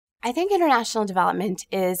I think international development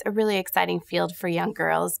is a really exciting field for young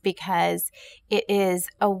girls because it is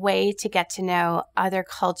a way to get to know other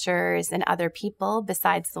cultures and other people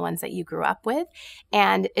besides the ones that you grew up with.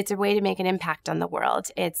 And it's a way to make an impact on the world.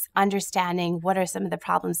 It's understanding what are some of the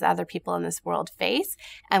problems that other people in this world face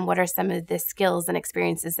and what are some of the skills and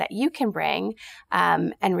experiences that you can bring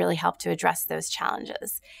and really help to address those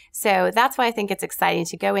challenges. So that's why I think it's exciting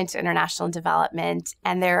to go into international development.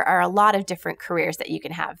 And there are a lot of different careers that you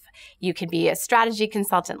can have. You can be a strategy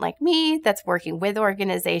consultant like me that's working with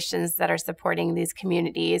organizations that are supporting these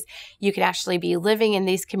communities. You can actually be living in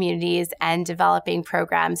these communities and developing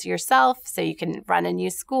programs yourself. So you can run a new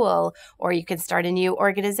school or you can start a new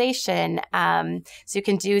organization. So you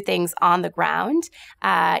can do things on the ground.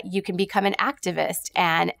 You can become an activist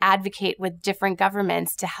and advocate with different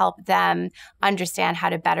governments to help them understand how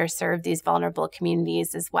to better serve these vulnerable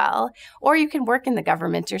communities as well. Or you can work in the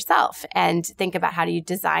government yourself and think about how do you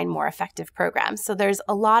design more effective programs. So there's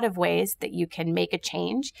a lot of ways that you can make a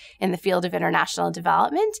change in the field of international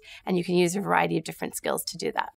development, and you can use a variety of different skills to do that.